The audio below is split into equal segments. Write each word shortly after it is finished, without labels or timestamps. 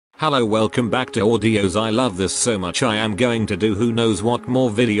Hello, welcome back to Audios. I love this so much I am going to do who knows what more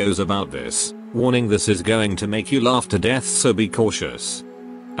videos about this. Warning, this is going to make you laugh to death, so be cautious.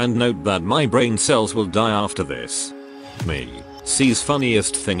 And note that my brain cells will die after this. Me. C's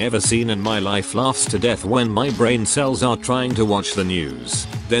funniest thing ever seen in my life laughs to death when my brain cells are trying to watch the news.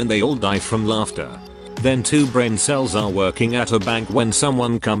 Then they all die from laughter. Then two brain cells are working at a bank when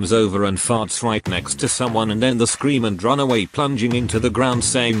someone comes over and farts right next to someone, and then they scream and run away, plunging into the ground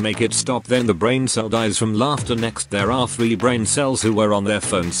saying make it stop. Then the brain cell dies from laughter. Next there are three brain cells who were on their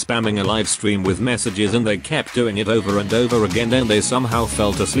phones spamming a live stream with messages, and they kept doing it over and over again. Then they somehow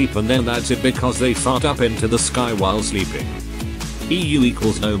fell asleep, and then that's it because they fart up into the sky while sleeping. EU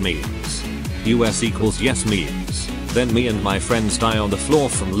equals no memes. US equals yes memes. Then me and my friends die on the floor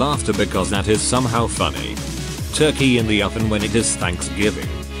from laughter because that is somehow funny. Turkey in the oven when it is Thanksgiving.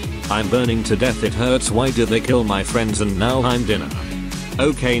 I'm burning to death, it hurts, why did they kill my friends and now I'm dinner?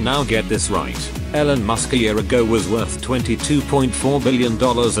 Okay, now get this right. Elon Musk a year ago was worth $22.4 billion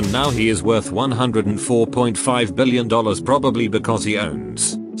and now he is worth $104.5 billion, probably because he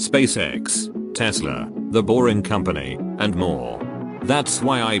owns SpaceX, Tesla, The Boring Company, and more. That's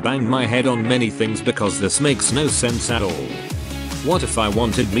why I banged my head on many things, because this makes no sense at all. What if I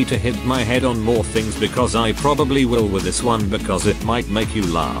wanted me to hit my head on more things? Because I probably will with this one because it might make you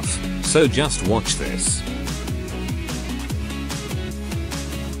laugh. So just watch this.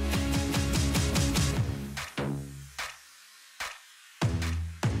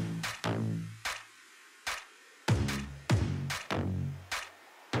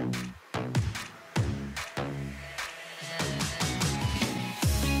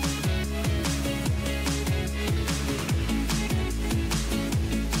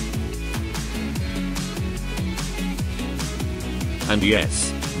 And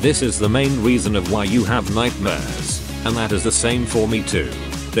yes, this is the main reason of why you have nightmares, and that is the same for me too.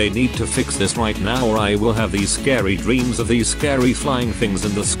 They need to fix this right now, or I will have these scary dreams of these scary flying things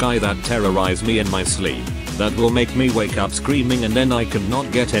in the sky that terrorize me in my sleep. That will make me wake up screaming, and then I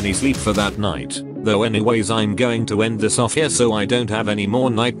cannot get any sleep for that night. Though anyways, I'm going to end this off here so I don't have any more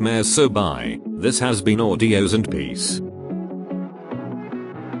nightmares, so bye. This has been Audios and peace.